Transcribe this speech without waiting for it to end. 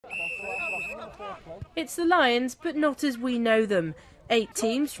It's the Lions, but not as we know them. 8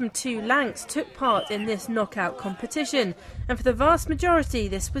 teams from 2 Lancs took part in this knockout competition, and for the vast majority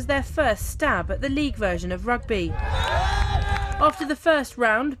this was their first stab at the league version of rugby. After the first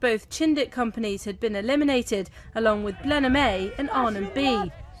round, both Chindic companies had been eliminated, along with Blenheim A and Arnhem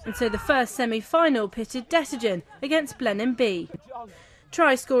B, and so the first semi-final pitted Dettingen against Blenheim B.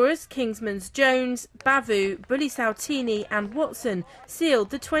 Try scorers Kingsman's Jones, Bavu, Bully Sautini and Watson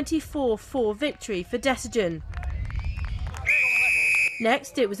sealed the 24-4 victory for Dettingen.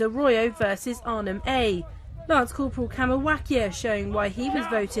 Next it was Arroyo versus Arnhem A. Lance Corporal Kamawakia showing why he was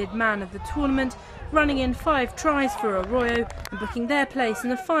voted man of the tournament, running in 5 tries for Arroyo and booking their place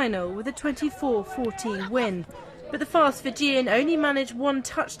in the final with a 24-14 win. But the fast Fijian only managed 1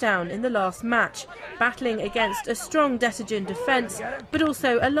 touchdown in the last match, battling against a strong Dettingen defence, but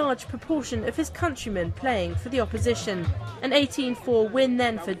also a large proportion of his countrymen playing for the opposition. An 18-4 win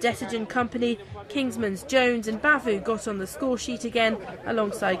then for Dettingen company. Kingsman's Jones and Bavu got on the score sheet again,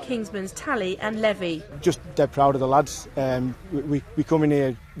 alongside Kingsman's Tally and Levy. Just dead proud of the lads. We come in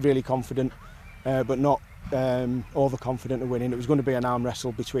here really confident, but not overconfident of winning. It was going to be an arm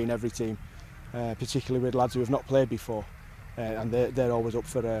wrestle between every team. Particularly with lads who have not played before, and they're always up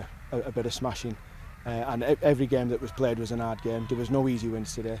for a bit of smashing. And every game that was played was an hard game. There was no easy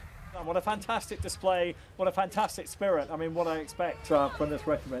wins today. What a fantastic display, what a fantastic spirit. I mean, what I expect from this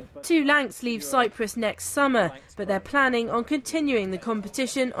regiment. 2 Lancs leave Cyprus next summer, but they're planning on continuing the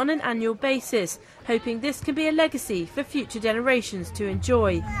competition on an annual basis, hoping this can be a legacy for future generations to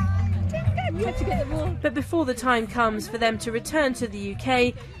enjoy. But before the time comes for them to return to the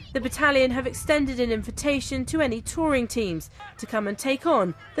UK, the Battalion have extended an invitation to any touring teams to come and take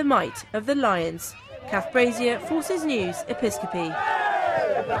on the might of the Lions. Kath Brazier, Forces News, Episcopi.